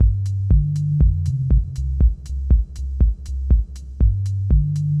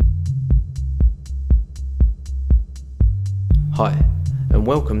Hi, and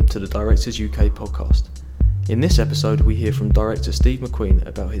welcome to the Directors UK podcast. In this episode, we hear from director Steve McQueen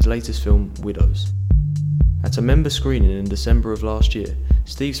about his latest film, Widows. At a member screening in December of last year,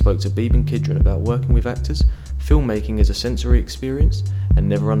 Steve spoke to Beeben Kidron about working with actors, filmmaking as a sensory experience, and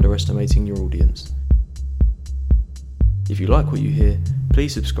never underestimating your audience. If you like what you hear,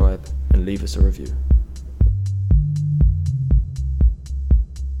 please subscribe and leave us a review.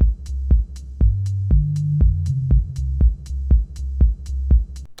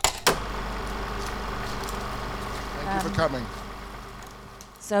 Thank you for coming.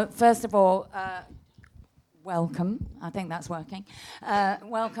 So first of all, welcome. I think that's working.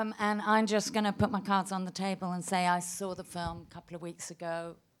 Welcome, and I'm just going to put my cards on the table and say I saw the film a couple of weeks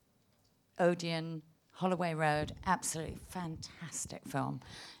ago, Odeon, Holloway Road, absolutely fantastic film.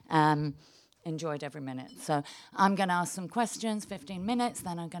 Enjoyed every minute. So I'm going to ask some questions, 15 minutes,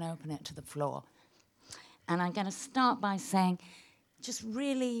 then I'm going to open it to the floor. And I'm going to start by saying, just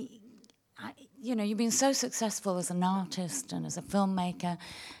really, you've been so successful as an artist and as a filmmaker,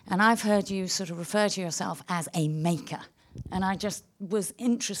 and I've heard you sort of refer to yourself as a maker. And I just was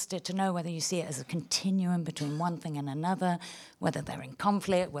interested to know whether you see it as a continuum between one thing and another, whether they're in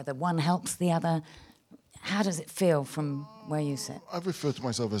conflict, whether one helps the other. How does it feel from where you sit? I've referred to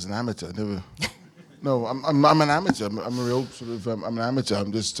myself as an amateur. No, I'm an amateur. I'm a real sort of. I'm an amateur.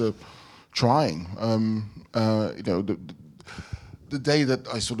 I'm just trying. The day that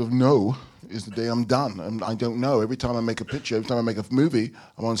I sort of know is the day I'm done. And I don't know. Every time I make a picture, every time I make a movie,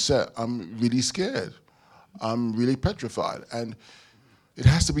 I'm on set, I'm really scared. I'm really petrified. And it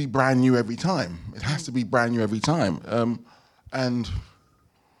has to be brand new every time.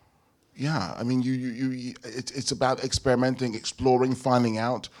 Yeah, I mean, it's about experimenting, exploring, finding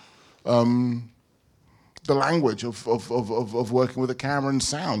out the language of working with a camera and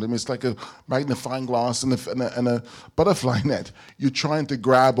sound. I mean, it's like a magnifying glass and a butterfly net. You're trying to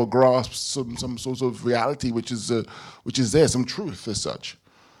grab or grasp some sort of reality which is there, some truth as such,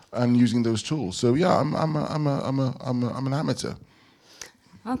 and using those tools. So yeah, I'm an amateur.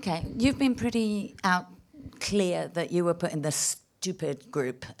 Okay, you've been pretty clear that you were put in the stupid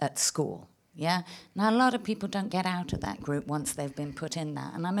group at school. Yeah. Now, a lot of people don't get out of that group once they've been put in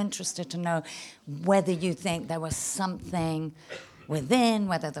that. And I'm interested to know whether you think there was something within,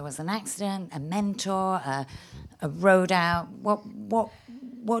 whether there was an accident, a mentor, a road out.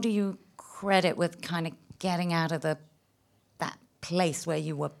 What do you credit with kind of getting out of that place where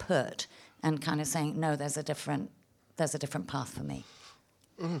you were put and kind of saying, no, there's a different path for me?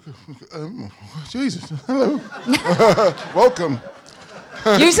 Jesus, hello, welcome.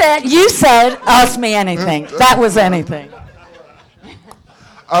 You said, ask me anything. That was anything.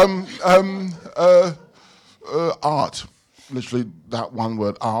 Art, literally that one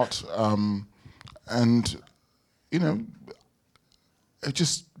word, art, and it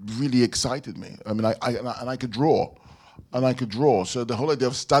just really excited me. I mean, I could draw, So the whole idea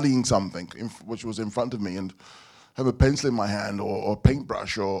of studying something which was in front of me and have a pencil in my hand or a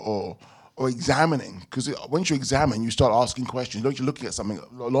paintbrush or examining, because once you examine, you start asking questions. Don't you looking at something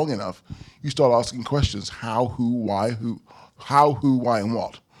long enough, you start asking questions: how, who, why, and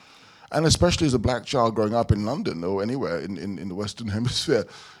what. And especially as a black child growing up in London or anywhere in the Western Hemisphere,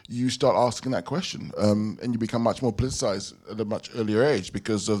 you start asking that question, and you become much more politicized at a much earlier age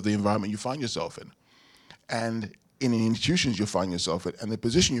because of the environment you find yourself in, and in the institutions you find yourself in, and the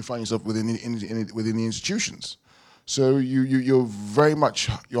position you find yourself within the institutions. So you're very much,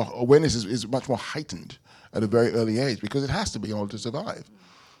 your awareness is much more heightened at a very early age because it has to be in order to survive,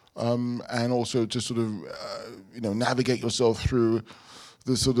 and also to sort of navigate yourself through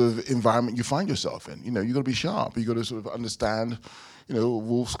the sort of environment you find yourself in. You got to be sharp. You got to sort of understand,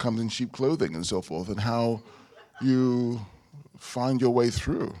 wolves come in sheep clothing and so forth, and how you find your way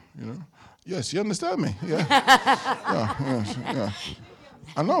through. Yes, you understand me. Yeah, yeah.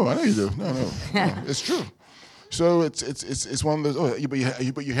 I know you do. No, it's true. So it's one of those.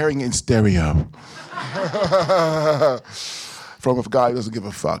 But you're hearing it in stereo from a guy who doesn't give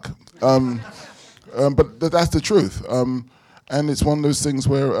a fuck. But that's the truth. And it's one of those things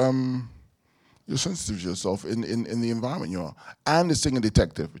where you're sensitive to yourself in the environment you are. And it's Sing a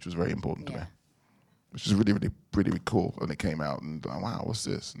Detective, which was very important to me, which is really, really, really, really cool when it came out. And wow, what's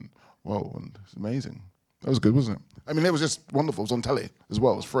this? And whoa, and it's amazing. That was good, wasn't it? I mean, it was just wonderful. It was on telly as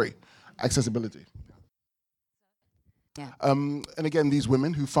well. It was free. Accessibility. Yeah. And again, these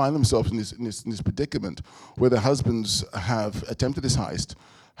women who find themselves in this predicament where their husbands have attempted this heist,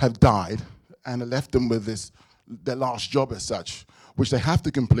 have died, and left them with their last job as such, which they have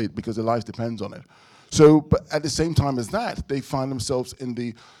to complete because their life depends on it. So, but at the same time as that, they find themselves in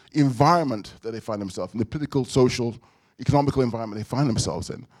the environment that they find themselves in, the political, social economical environment they find themselves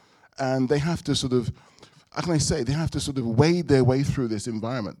in. And they have to sort of, how can I say, they have to sort of wade their way through this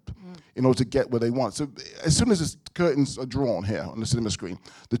environment in order to get where they want. So as soon as the curtains are drawn here on the cinema screen,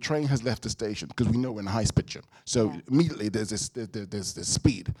 the train has left the station, because we know we're in a high-speed picture. So immediately there's this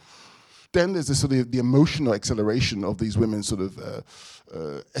speed. Then there's this sort of the emotional acceleration of these women's sort of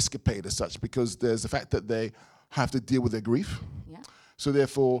escapade as such, because there's the fact that they have to deal with their grief. Yeah. So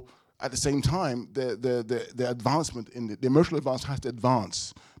therefore, at the same time, the advancement in the emotional advance has to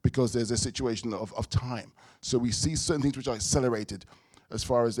advance, because there's a situation of time. So we see certain things which are accelerated as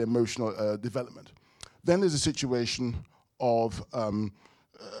far as the emotional development. Then there's a situation of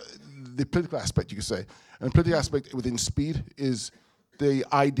the political aspect, you could say. And the political aspect within speed is the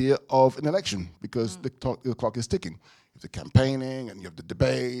idea of an election, because the clock is ticking. You have the campaigning, and you have the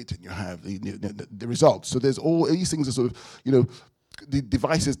debate, and you have the results. So there's all these things are sort of, the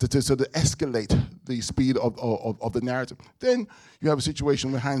devices to sort of escalate the speed of the narrative. Then you have a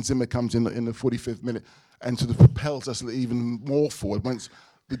situation where Hans Zimmer comes in the 45th minute and sort of propels us even more forward once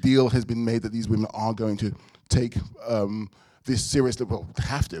the deal has been made that these women are going to take this seriously, well,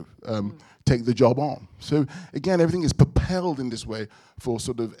 have to take the job on. So again, everything is propelled in this way for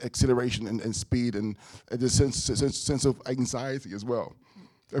sort of acceleration and speed, and a sense of anxiety as well.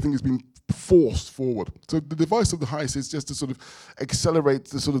 Everything has been forced forward. So the device of the heist is just to sort of accelerate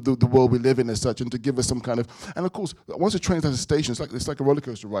the sort of the world we live in as such, and to give us some kind of, and of course, once the train's at a station, it's like a roller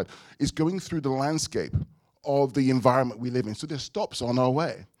coaster ride. It's going through the landscape of the environment we live in. So there's stops on our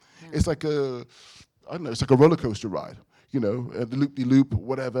way. Yeah. It's like it's like a roller coaster ride, the loop-de-loop,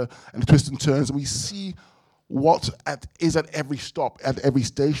 whatever, and the twists and turns, and we see what is at every stop, at every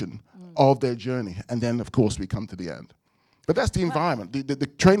station of their journey, and then of course we come to the end. But that's the environment. The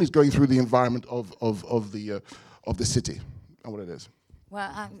train is going through the environment of the city, and what it is.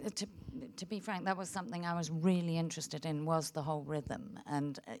 Well, to be frank, that was something I was really interested in, was the whole rhythm.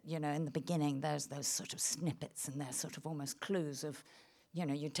 And, in the beginning, there's those sort of snippets, and they're sort of almost clues of,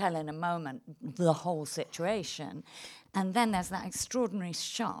 you tell in a moment the whole situation. And then there's that extraordinary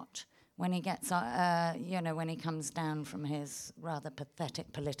shot when he gets, when he comes down from his rather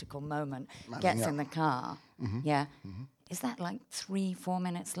pathetic political moment, gets in the car. Mm-hmm. Is that like 3-4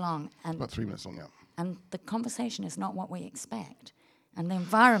 minutes long? And about 3 minutes long, yeah. And the conversation is not what we expect. And the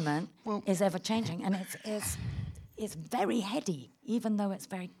environment is ever-changing. And it's very heady, even though it's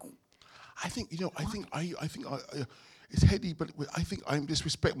very... I think it's heady, but I think I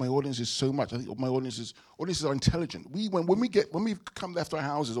disrespect my audiences so much. I think my audiences are intelligent. When we've come left our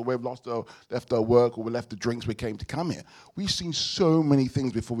houses, or we've left our work, or we left the drinks we came to come here, we've seen so many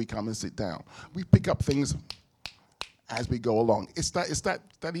things before we come and sit down. We pick up things as we go along. It's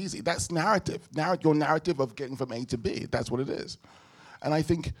that easy. That's narrative. Your narrative of getting from A to B. That's what it is. And I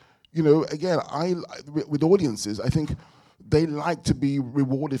think, again, with audiences, I think they like to be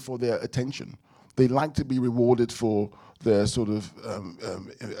rewarded for their attention. They like to be rewarded for their sort of, how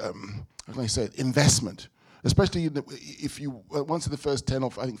can I say it, investment. Especially if you, once in the first 10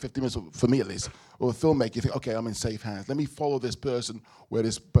 or I think 15 minutes, for me at least, or a filmmaker, you think, okay, I'm in safe hands. Let me follow this person where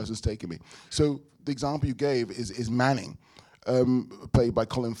this person's taking me. So the example you gave is Manning, played by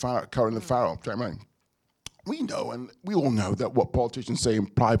Colin Farrell. We know, and we all know, that what politicians say in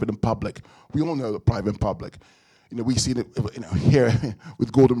private and public, we all know that private and public. We've seen it here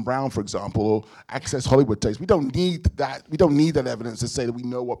with Gordon Brown, for example, or Access Hollywood tapes. We don't need that. We don't need that evidence to say that we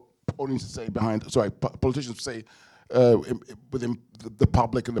know what politicians say within the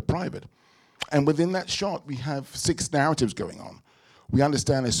public and the private. And within that shot, we have 6 narratives going on. We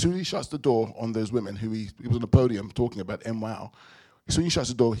understand as soon as he shuts the door on those women, who he was on the podium talking about MWOW, as soon as he shuts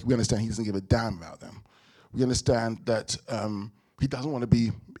the door, we understand he doesn't give a damn about them. We understand that he doesn't want to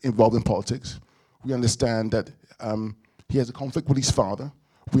be involved in politics. We understand that he has a conflict with his father.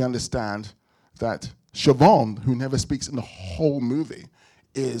 We understand that Siobhan, who never speaks in the whole movie,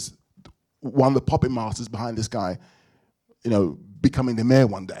 is one of the puppet masters behind this guy, becoming the mayor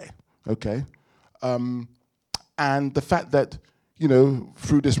one day, okay? And the fact that,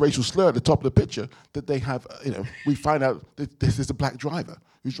 through this racial slur at the top of the picture, that they have, we find out that this is a black driver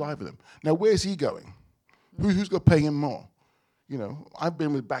who's driving them. Now, where's he going? Who's going to pay him more? I've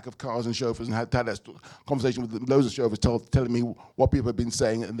been with back of cars and chauffeurs and had that conversation with loads of chauffeurs telling me what people have been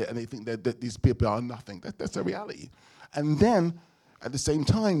saying, and they think that these people are nothing. That's the reality. And then, at the same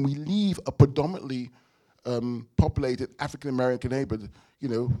time, we leave a predominantly populated African-American neighborhood,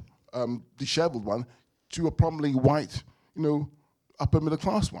 disheveled one, to a predominantly white, upper middle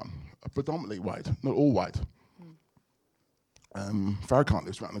class one, a predominantly white, not all white. Farrakhan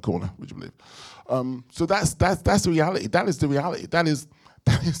lives around the corner, would you believe? So that's the reality. That is the reality. That is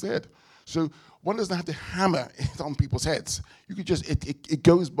it. So one doesn't have to hammer it on people's heads. You could just, it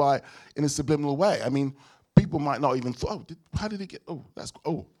goes by in a subliminal way. I mean, people might not even thought, how did it get, oh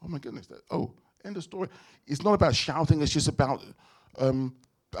my goodness, end of story. It's not about shouting, it's just about, how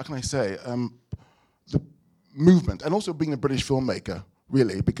can I say, the movement, and also being a British filmmaker,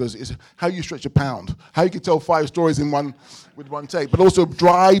 really, because it's how you stretch a pound, how you can tell 5 stories with one take, but also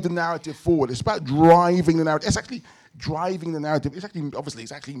drive the narrative forward. It's about driving the narrative. It's actually driving the narrative.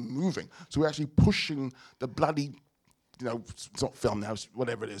 It's actually moving. So we're actually pushing the bloody, it's not film now,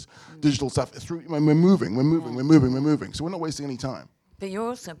 whatever it is, digital stuff through. We're moving. So we're not wasting any time. But you're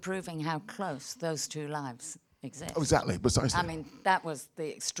also proving how close those two lives exist. Oh, exactly, precisely. I mean, that was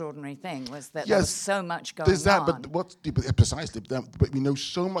the extraordinary thing, was that Yes, there was so much going there's that, on. but precisely, but we know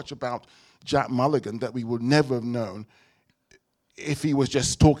so much about Jack Mulligan that we would never have known if he was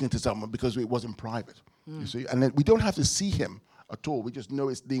just talking to someone because it wasn't private, you see? And then we don't have to see him at all. We just know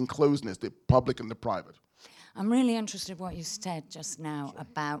it's the enclosedness, the public and the private. I'm really interested in what you said just now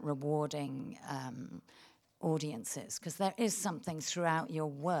about rewarding audiences, because there is something throughout your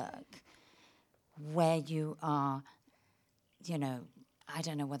work where you are, I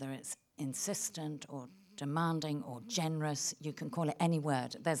don't know whether it's insistent or demanding or generous, you can call it any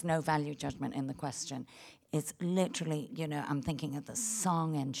word. There's no value judgment in the question. It's literally, I'm thinking of the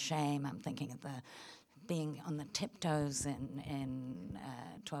song in Shame, I'm thinking of the being on the tiptoes in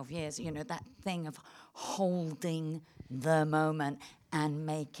 12 Years, that thing of holding the moment and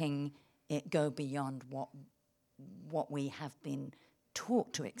making it go beyond what we have been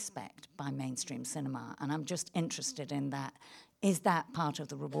taught to expect by mainstream cinema. And I'm just interested in that. Is that part of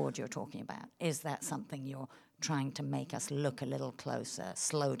the reward you're talking about? Is that something you're trying to make us look a little closer,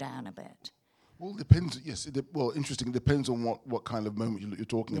 slow down a bit? Well, it depends. Yes, interesting. It depends on what kind of moment you're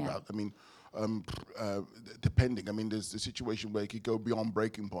talking about. I mean, depending. I mean, there's a situation where you could go beyond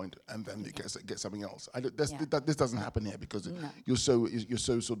breaking point and then it get something else. This doesn't happen here because you're so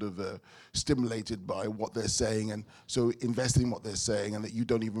sort of stimulated by what they're saying and so invested in what they're saying and that you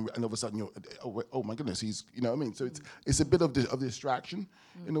don't even, and all of a sudden you're, oh my goodness, he's, you know what I mean? So it's a bit of distraction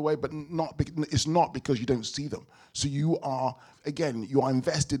in a way, but it's not because you don't see them. So you are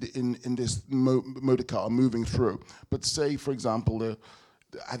invested in this motor car moving through. But say, for example, the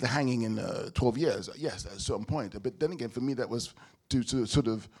hanging in 12 Years, yes, at a certain point. But then again, for me, that was what can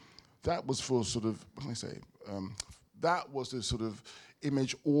I say? That was the sort of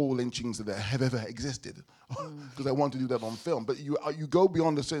image all lynchings that have ever existed, because I want to do that on film. But you go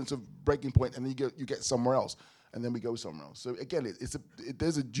beyond the sense of breaking point, and then you get somewhere else, and then we go somewhere else. So again,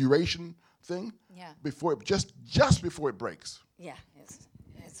 there's a duration thing before it just before it breaks. Yeah, it's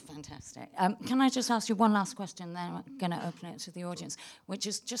fantastic. Can I just ask you one last question, then I'm going to open it to the audience, which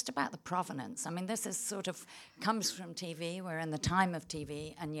is just about the provenance. I mean, this is comes from TV, we're in the time of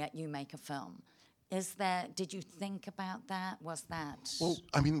TV, and yet you make a film. Did you think about that? Was that... Well,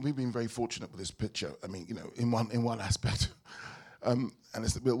 I mean, we've been very fortunate with this picture. I mean, in one aspect, and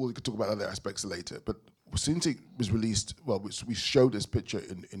we could talk about other aspects later, but since it was released, we showed this picture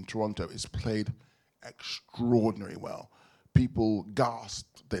in Toronto, it's played extraordinarily well. People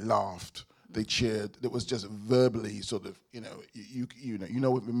gasped, they laughed, they cheered. It was just verbally sort of, with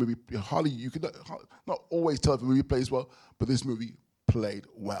the movie, you could not always tell if a movie plays well, but this movie played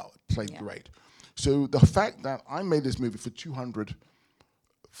well, great. So the fact that I made this movie for 200,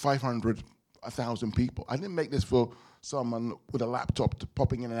 500, 1,000 people, I didn't make this for someone with a laptop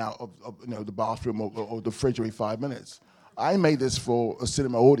popping in and out of the bathroom or the fridge every 5 minutes. I made this for a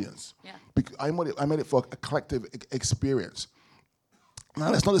cinema audience. Yeah. I made it for a collective experience.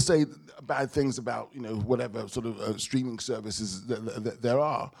 Now, that's not to say bad things about whatever sort of streaming services that there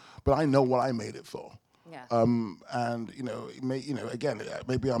are, but I know what I made it for. Yeah. And again,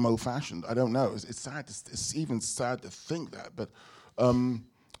 maybe I'm old-fashioned. I don't know. It's sad. It's even sad to think that, but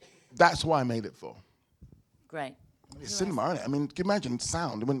that's what I made it for. Great. It's cinema, isn't it? I mean, can you imagine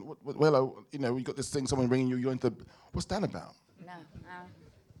sound? I mean, you got this thing, someone ringing you, you're into, what's that about? No.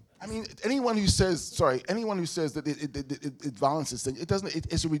 I mean, anyone who says that it advances things, it doesn't.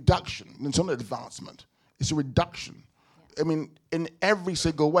 It's a reduction. It's not an advancement. It's a reduction. Yeah. I mean, in every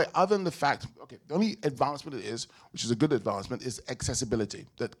single way, other than the fact, the only advancement it is, which is a good advancement, is accessibility.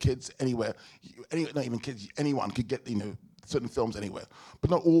 That kids anywhere, not even kids, anyone could get certain films anywhere.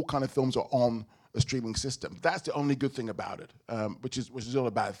 But not all kind of films are on a streaming system. That's the only good thing about it, which is not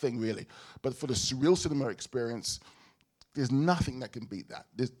a bad thing really. But for the surreal cinema experience, there's nothing that can beat that.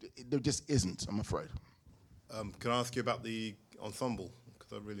 There just isn't, I'm afraid. Can I ask you about the ensemble?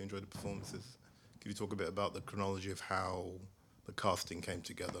 Because I really enjoyed the performances. Could you talk a bit about the chronology of how the casting came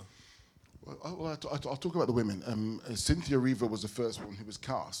together? Well, I'll talk about the women. Cynthia Erivo was the first one who was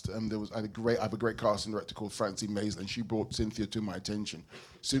cast. I have a great casting director called Francine Maisler, and she brought Cynthia to my attention.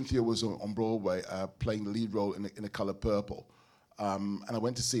 Cynthia was on Broadway playing the lead role in A Color Purple, and I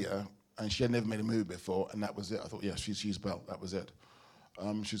went to see her, and she had never made a movie before, and that was it. I thought, yeah, she's Belle. That was it.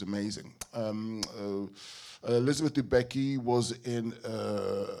 She's amazing. Elizabeth Debicki was in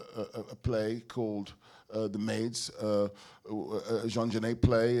a play called The Maids, a Jean Genet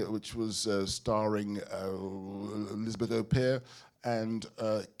play, which was starring Elizabeth O'Pear and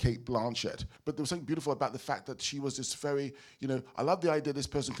Kate Blanchett. But there was something beautiful about the fact that she was this very, I love the idea this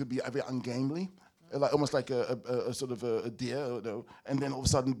person could be very ungainly, like almost like a sort of a deer, and then all of a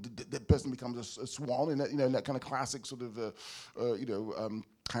sudden the person becomes a swan in that kind of classic sort of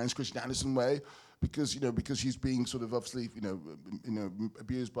Hans Christian Andersen way, because she's being sort of obviously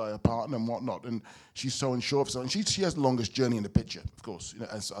abused by a partner and whatnot, and she's so unsure of herself, and she has the longest journey in the picture, of course,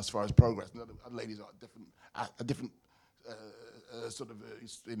 as far as progress. And other ladies are at different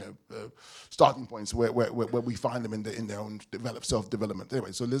starting points where we find them in their own self-development.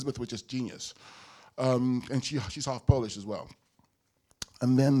 Anyway, so Elizabeth was just genius. And she's half Polish as well.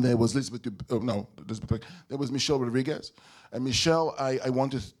 And then there was there was Michelle Rodriguez. And Michelle, I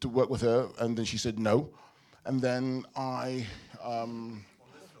wanted to work with her, and then she said no. And then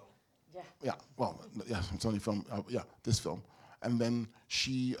it's only from, this film. And then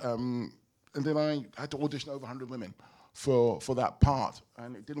I had to audition over 100 women for that part,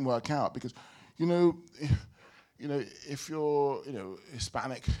 and it didn't work out because, if you're,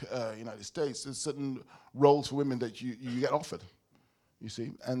 Hispanic, United States, there's certain roles for women that you get offered, you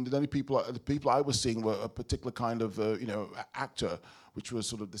see. And the only people I was seeing were a particular kind of, actor, which was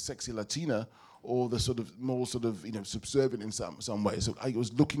sort of the sexy Latina, or the sort of more sort of, subservient in some way. So I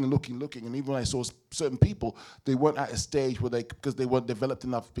was looking, and even when I saw certain people, they weren't at a stage because they weren't developed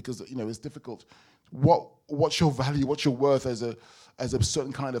enough, because, it's difficult. What's your value? What's your worth as a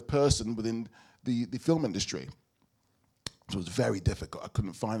certain kind of person within the film industry? So it was very difficult. I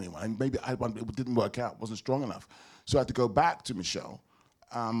couldn't find anyone. And maybe it didn't work out, wasn't strong enough. So I had to go back to Michelle,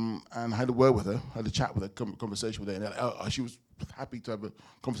 and I had a word with her, had a chat with her, conversation with her. And she was happy to have a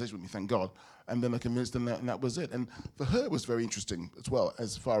conversation with me, thank God. And then I convinced her, and that was it. And for her, it was very interesting as well,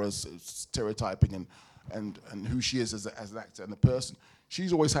 as far as stereotyping and who she is as an actor and a person.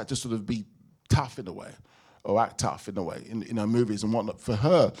 She's always had to sort of be tough in a way, or act tough in a way in her movies and whatnot. For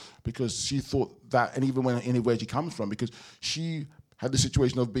her, because she thought that, and even anywhere she comes from, because she had the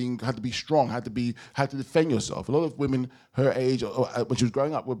situation of had to be strong, had to defend yourself. A lot of women her age, or when she was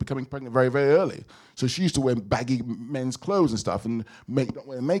growing up, were becoming pregnant very, very early. So she used to wear baggy men's clothes and stuff, and not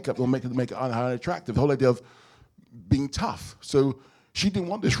wear makeup, or make it unattractive. The whole idea of being tough. So she didn't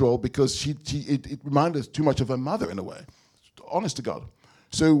want this role because it reminded us too much of her mother in a way. Honest to God.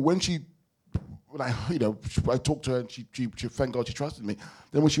 So when I talked to her, and she thank God she trusted me.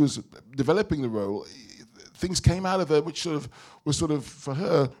 Then when she was developing the role, things came out of her which was for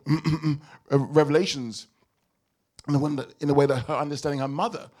her revelations, in a way that her understanding her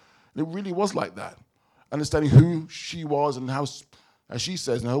mother. And it really was like that, understanding who she was and how, as she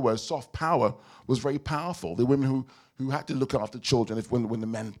says in her words, soft power was very powerful. The women who had to look after children when the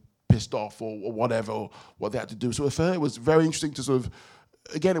men pissed off or whatever, or what they had to do. So for her, it was very interesting to sort of.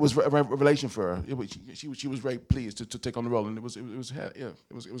 Again, it was a revelation for her. She was very pleased to take on the role, and it was heavy. It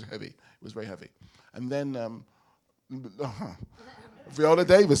was very heavy. And then Viola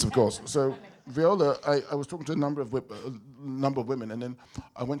Davis, of course. So Viola, I was talking to a number of women, and then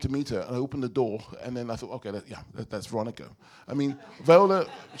I went to meet her, and I opened the door, and then I thought, okay, that's Veronica. I mean, Viola,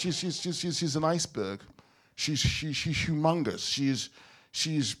 she's an iceberg. She's humongous.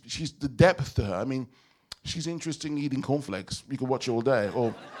 She's the depth to her. I mean. She's interesting eating cornflakes. You can watch her all day,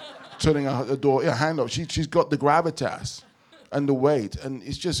 or turning a door, hand up. She's got the gravitas and the weight, and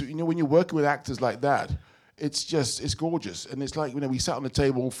it's just when you're working with actors like that, it's gorgeous, and it's like we sat on the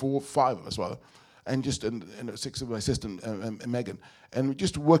table, 5 of us rather, and 6 of my assistant and Megan, and we're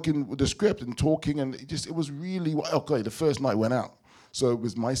just working with the script and talking, and it was really okay. The first night went out, so it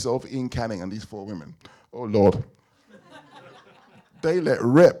was myself, Ian Canning, and these 4 women. Oh Lord, they let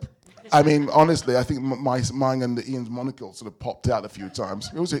rip. I mean, honestly, I think mine and Ian's monocle sort of popped out a few times.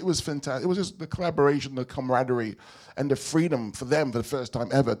 It was fantastic. It was just the collaboration, the camaraderie, and the freedom for them for the first time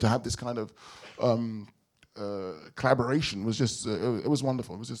ever to have this kind of collaboration was just, it was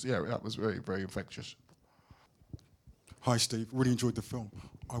wonderful. It was just, that was very, very infectious. Hi, Steve. Really enjoyed the film.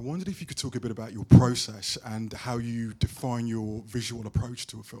 I wondered if you could talk a bit about your process and how you define your visual approach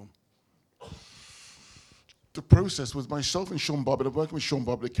to a film. The process was myself and Sean Bobbitt. I've worked with Sean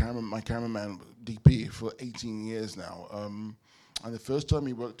Bobbitt, my cameraman, DP, for 18 years now. And the first time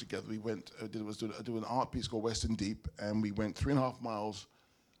we worked together, we went, do an art piece called Western Deep, and we went 3.5 miles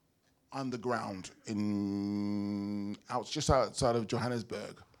underground just outside of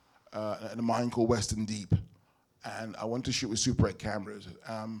Johannesburg, in a mine called Western Deep. And I wanted to shoot with Super 8 cameras.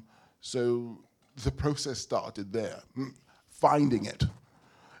 So the process started there, finding it.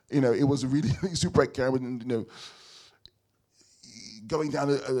 It was a really Super 8 camera, and going down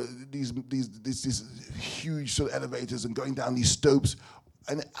these huge sort of elevators and going down these slopes.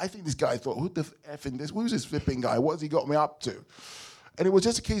 And I think this guy thought, who the effing this? Who's this flipping guy? What has he got me up to? And it was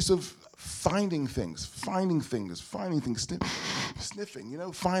just a case of finding things, sniffing,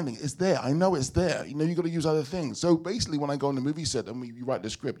 finding. It's there. I know it's there. You got to use other things. So basically, when I go on the movie set and you write the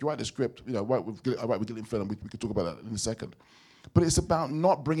script, I write with Gillian Flynn, and we could talk about that in a second. But it's about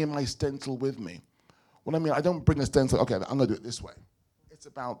not bringing my stencil with me. What I mean, I don't bring a stencil, okay, I'm going to do it this way. It's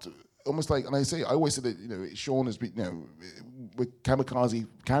about almost like, and I always say that, Sean is, with kamikaze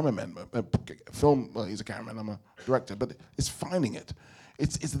cameramen, well, he's a cameraman, I'm a director, but it's finding it.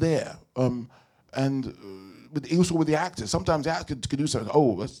 It's there. But also with the actors, sometimes the actors could do something,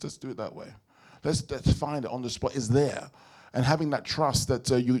 let's do it that way. Let's find it on the spot. It's there. And having that trust that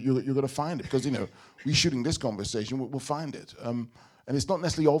you're going to find it. Because, we shooting this conversation, we'll find it. And it's not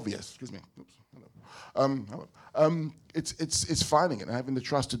necessarily obvious. Excuse me. Oops. Hello. It's finding it and having the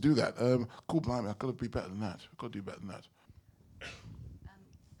trust to do that. Cool, blimey, I've got to be better than that. I've got to do better than that.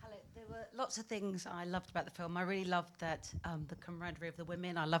 Hello. There were lots of things I loved about the film. I really loved that the camaraderie of the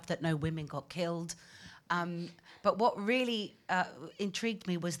women. I loved that no women got killed. But what really intrigued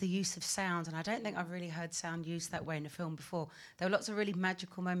me was the use of sound, and I don't think I've really heard sound used that way in a film before. There were lots of really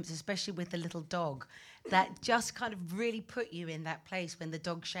magical moments, especially with the little dog, that just kind of really put you in that place when the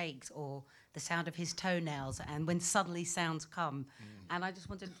dog shakes, or the sound of his toenails, and when suddenly sounds come. And I just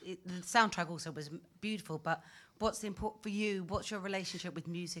wanted, the soundtrack also was beautiful, but what's important for you? What's your relationship with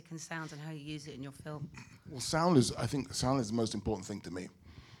music and sound, and how you use it in your film? Well, I think sound is the most important thing to me.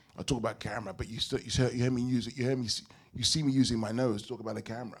 I talk about camera, but you hear me use it. You see me using my nose to talk about a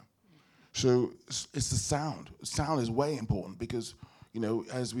camera. So it's the sound. Sound is way important because,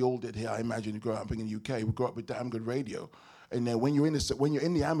 as we all did here, I imagine you grow up in the UK. We grew up with damn good radio, and then when you're in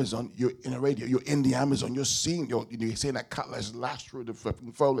the Amazon, you're in a radio. You're in the Amazon. You're seeing that cutlass lash through the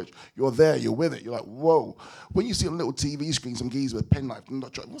fucking foliage. You're there. You're with it. You're like, whoa. When you see on a little TV screen some geezer with a penknife,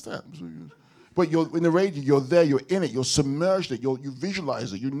 what's that? But you're in the radio, you're there, you're in it, you're submerged in it, you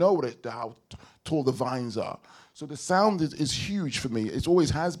visualize it, you know how tall the vines are. So the sound is huge for me. It always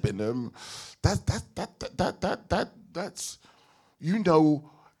has been. That's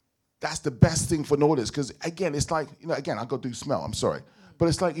the best thing for an audience, because again, it's like I got to do smell. I'm sorry. But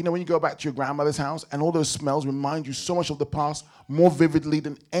it's like, when you go back to your grandmother's house and all those smells remind you so much of the past more vividly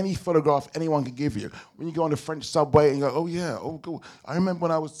than any photograph anyone can give you. When you go on the French subway and you go, oh yeah, oh cool. I remember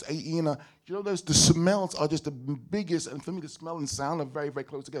when I was 18, the smells are just the biggest, and for me the smell and sound are very, very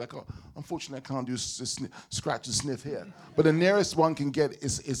close together. Unfortunately, I can't do scratch and sniff here. But the nearest one can get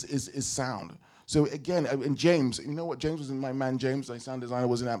is sound. So again, and James, you know what? James was in my man James, my sound designer,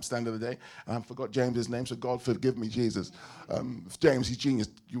 was in Amsterdam the other day, and I forgot James's name, so God forgive me, Jesus. James, he's genius.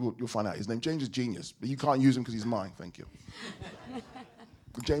 You'll find out his name. James is genius, but you can't use him because he's mine, thank you.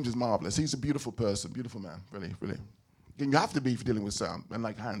 James is marvelous. He's a beautiful person, beautiful man, really, really. You have to be for dealing with sound, and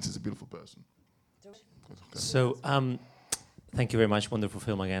like Hans is a beautiful person. So, thank you very much. Wonderful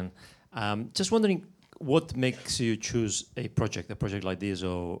film again. Just wondering, what makes you choose a project like this,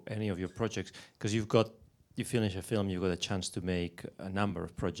 or any of your projects? Because you finish a film, you've got a chance to make a number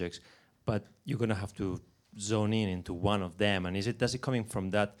of projects, but you're going to have to zone into one of them. And does it coming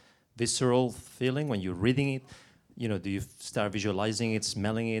from that visceral feeling when you're reading it? Do you start visualizing it,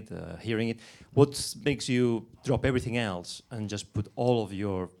 smelling it, hearing it? What makes you drop everything else and just put all of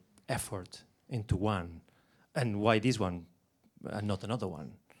your effort into one? And why this one and not another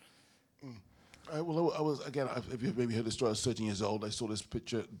one? Well, I was, again, if you've maybe heard the story, I was 13 years old. I saw this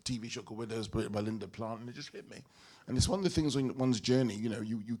picture, TV show called Widows by Linda Plant, and it just hit me. And it's one of the things on one's journey,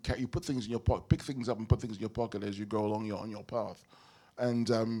 you put things in your pocket, pick things up and put things in your pocket as you go along on your path. And,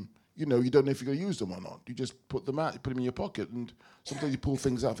 you don't know if you're going to use them or not. You just put them out, you put them in your pocket, and sometimes you pull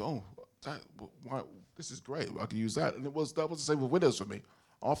things out, this is great, I could use that. And that was the same with Widows for me.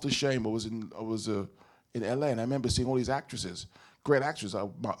 After Shame, I was in LA, and I remember seeing all these actresses, great actresses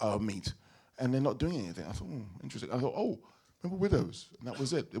I meet, and they're not doing anything. I thought, interesting. I thought, remember Widows? And that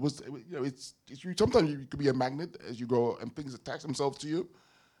was it. Sometimes you could be a magnet as you grow, and things attach themselves to you,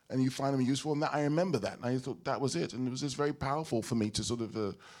 and you find them useful. And I remember that, and I thought that was it. And it was just very powerful for me to sort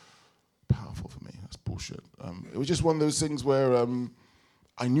of, powerful for me, that's bullshit. It was just one of those things where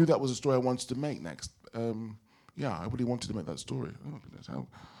I knew that was a story I wanted to make next. yeah, I really wanted to make that story. Oh, goodness, how,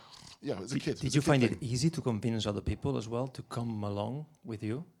 yeah, as a kid. Did you find it easy to convince other people as well to come along with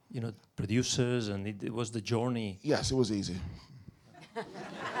you? You know, producers, and it was the journey. Yes, it was easy.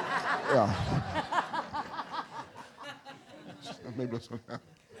 Yeah. Maybe that's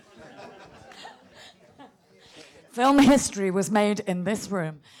Film history was made in this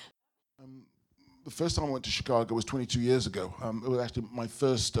room. The first time I went to Chicago was 22 years ago. It was actually my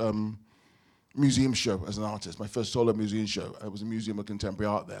first museum show as an artist, my first solo museum show. It was a museum of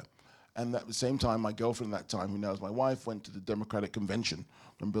contemporary art there. And at the same time, my girlfriend at that time, who now is my wife, went to the Democratic Convention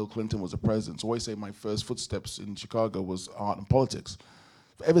when Bill Clinton was the president. So I always say my first footsteps in Chicago was art and politics.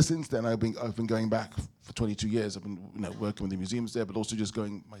 Ever since then, I've been going back for 22 years. I've been working with the museums there, but also just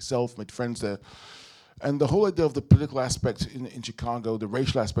going myself, made friends there. And the whole idea of the political aspect in Chicago, the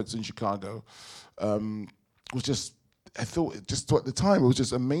racial aspects in Chicago, was just, I thought at the time, it was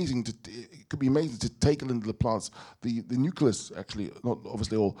just amazing. It could be amazing to take Linda LaPlante's, the nucleus, actually, not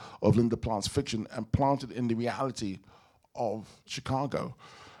obviously all, of Linda LaPlante's fiction and plant it in the reality of Chicago.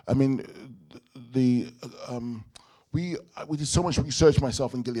 I mean, we did so much research,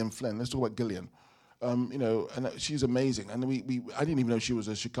 myself and Gillian Flynn. Let's talk about Gillian. And she's amazing. And I didn't even know she was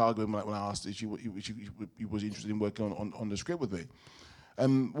a Chicagoan when I asked if she was interested in working on the script with me.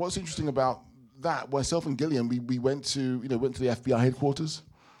 And what's interesting about that, myself and Gillian, we went to the FBI headquarters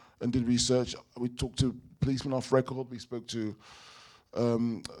and did research. We talked to policemen off record. We spoke to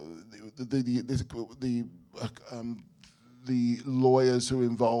the lawyers who were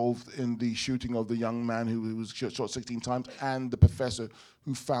involved in the shooting of the young man who was shot 16 times, and the professor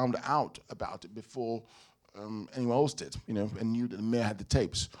who found out about it before anyone else did, and knew that the mayor had the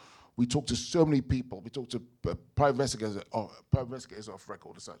tapes. We talked to so many people. We talked to private investigators off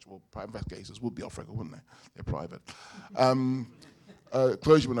record as such. Well, private investigators would be off record, wouldn't they? They're private.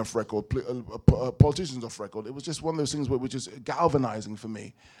 Clergymen off record, politicians off record. It was just one of those things where it was just galvanizing for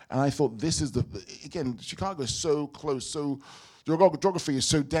me. And I thought, this is again, Chicago is so close, so geography is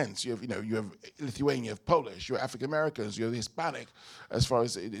so dense. You have Lithuania, you have Polish, you have African Americans, you have Hispanic, as far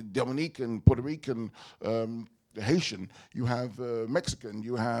as Dominican, Puerto Rican, Haitian, you have Mexican,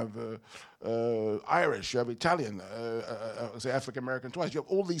 you have Irish, you have Italian, say African American twice. You have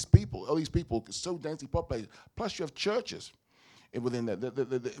all these people so densely populated. Plus you have churches within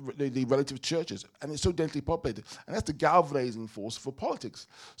the relative churches, and it's so densely populated. And that's the galvanizing force for politics.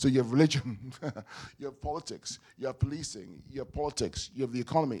 So you have religion, you have politics, you have policing, you have politics, you have the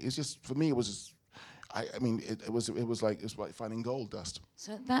economy. It's just, for me, it was just, it was like finding gold dust.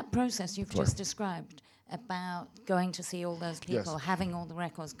 So that process you've just described about going to see all those people, Yes. having all the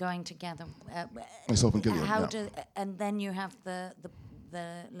records, going together. Myself and Gillian, and then you have the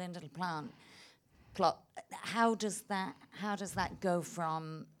Linda LaPlante plot. How does that go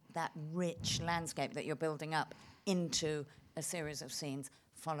from that rich landscape that you're building up into a series of scenes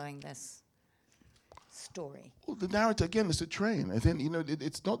following this story? Well, the narrative, again, is a train. I think,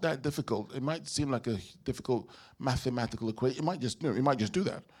 it's not that difficult. It might seem like a difficult mathematical equation. It might just do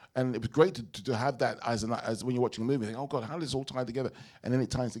that. And it was great to have that as when you're watching a movie, think, oh God, how does this all tie together? And then it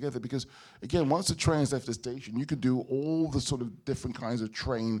ties together because, again, once the train's left the station, you could do all the sort of different kinds of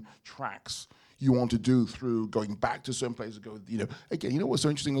train tracks you want to do through going back to certain places. Again, what's so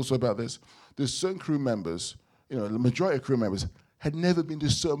interesting also about this? There's certain crew members, the majority of crew members had never been to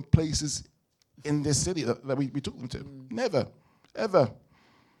certain places in this city that we took them to. Never, ever.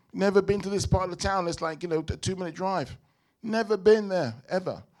 Never been to this part of the town. It's like, a 2-minute drive. Never been there,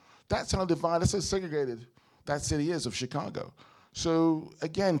 ever. That's how divided, that's how segregated that city is of Chicago. So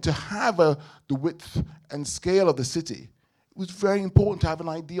again, to have the width and scale of the city, it was very important to have an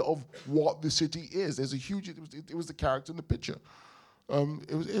idea of what the city is. There's a huge, it was the character in the picture.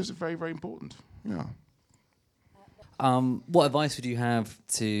 It was very, very important, yeah. What advice would you have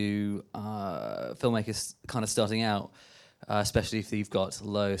to filmmakers kind of starting out, especially if you've got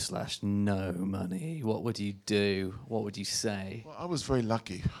low/no money? What would you do? What would you say? Well, I was very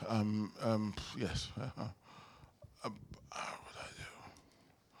lucky. Yes. What would I do?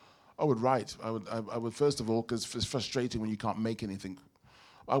 I would write. I would first of all, because it's frustrating when you can't make anything.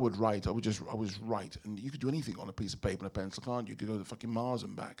 I would write. I was write, and you could do anything on a piece of paper and a pencil, can't you? You could go to fucking Mars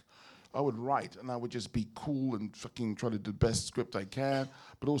and back. I would write, and I would just be cool and fucking try to do the best script I can,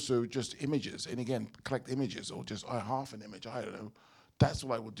 but also just images. And again, collect images or just half an image. I don't know. That's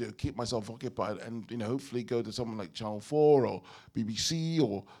what I would do. Keep myself occupied, and hopefully go to someone like Channel 4 or BBC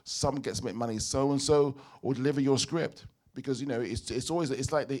or some get some money so and so, or deliver your script because it's always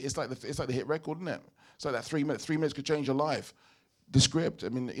it's like the hit record, isn't it? It's like that 3 minutes. 3 minutes could change your life. The script. I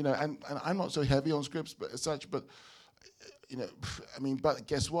mean, and I'm not so heavy on scripts, but as such, but. I mean, but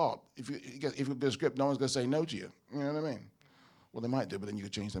guess what? If you get a script, no one's going to say no to you. You know what I mean? Well, they might do, but then you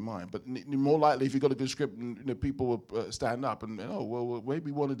could change their mind. But more likely, if you got a good script, people will stand up and maybe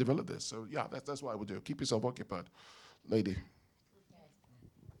we want to develop this. So yeah, that's what I would do. Keep yourself occupied, lady.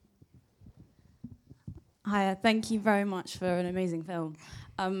 Hi, thank you very much for an amazing film.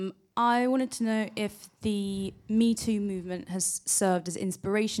 I wanted to know if the Me Too movement has served as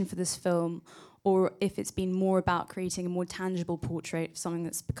inspiration for this film, or if it's been more about creating a more tangible portrait of something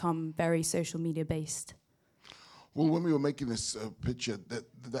that's become very social media based. Well, when we were making this picture,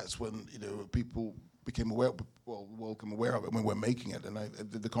 that's when people became aware of it when we were making it, and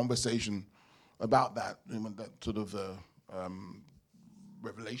the conversation about that, that sort of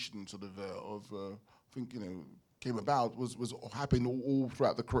revelation, I think came about was happening all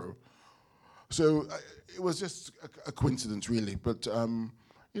throughout the crew. So it was just a coincidence, really, but.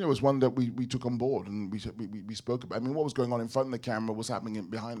 It was one that we took on board and we spoke about. I mean, what was going on in front of the camera was happening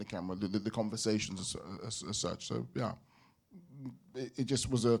behind the camera, the conversations as such. So yeah, it just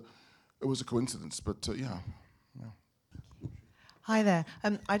was a coincidence. But yeah. Hi there.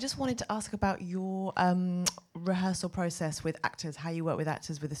 I just wanted to ask about your rehearsal process with actors, how you work with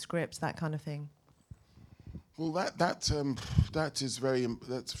actors with the scripts, that kind of thing. Well, that is very.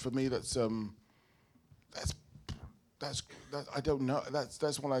 That's for me. That's I don't know.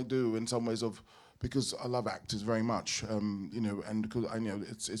 That's what I do in some ways because I love actors very much, and because I know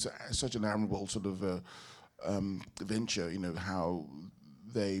it's such an admirable sort of venture, how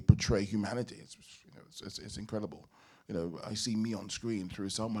they portray humanity. It's incredible. I see me on screen through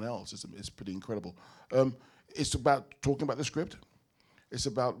someone else. It's pretty incredible. It's about talking about the script. It's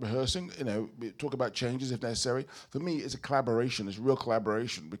about rehearsing. Talk about changes if necessary. For me, it's a collaboration. It's real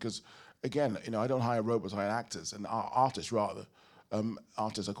collaboration because. Again, I don't hire robots, I hire actors, and artists rather.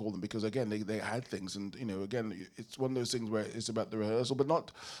 Artists, I call them, because again, they add things, and again, it's one of those things where it's about the rehearsal, but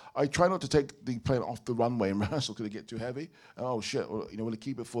not. I try not to take the plane off the runway in rehearsal because they get too heavy. And oh shit, well, we'll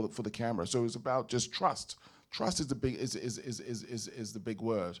keep it for the camera. So it's about just trust. Trust is the big is the big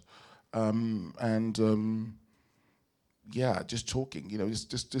word, yeah, just talking.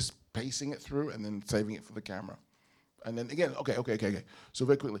 Just pacing it through and then saving it for the camera. And then again, okay. So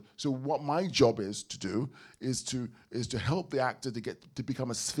very quickly. So what my job is to do is to help the actor to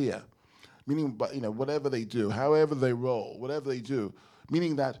become a sphere, meaning, whatever they do, however they roll, whatever they do,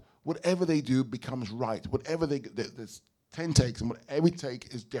 meaning that whatever they do becomes right. Whatever there's 10 takes, and every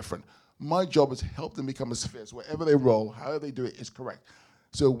take is different. My job is to help them become a sphere. So whatever they roll, however they do it is correct.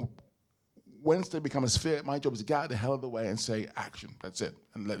 So once they become a sphere, my job is to get out the hell of the way and say action. That's it,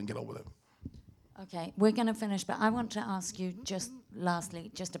 and let them get on with it. Okay, we're going to finish, but I want to ask you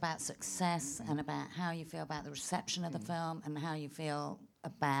lastly, about success and about how you feel about the reception of the film and how you feel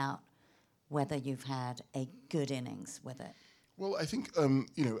about whether you've had a good innings with it. Well, I think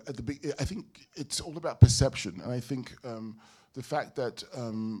I think it's all about perception, and I think the fact that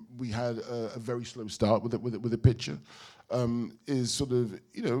we had a very slow start with the picture is sort of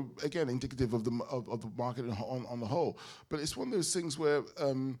again indicative of the market on the whole. But it's one of those things where.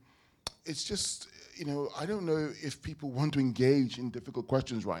 It's just, I don't know if people want to engage in difficult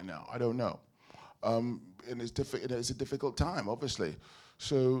questions right now. I don't know. And it's it's a difficult time, obviously.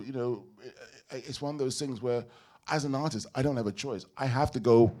 So, it's one of those things where, as an artist, I don't have a choice. I have to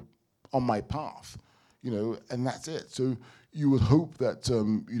go on my path, and that's it. So you would hope that,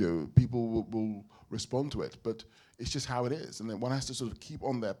 people will respond to it, but it's just how it is. And then one has to sort of keep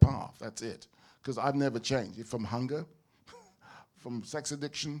on their path. That's it. Because I've never changed. From hunger, from sex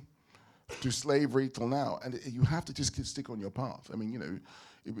addiction, to slavery till now, and you have to just stick on your path. I mean,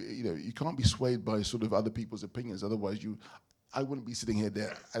 you can't be swayed by sort of other people's opinions. Otherwise, I wouldn't be sitting here.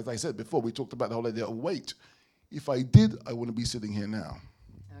 There, as I said before, we talked about the whole idea of weight. If I did, I wouldn't be sitting here now.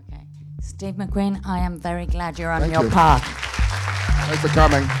 Okay, Steve McQueen, I am very glad you're on your path. Thanks for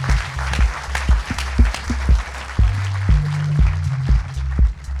coming.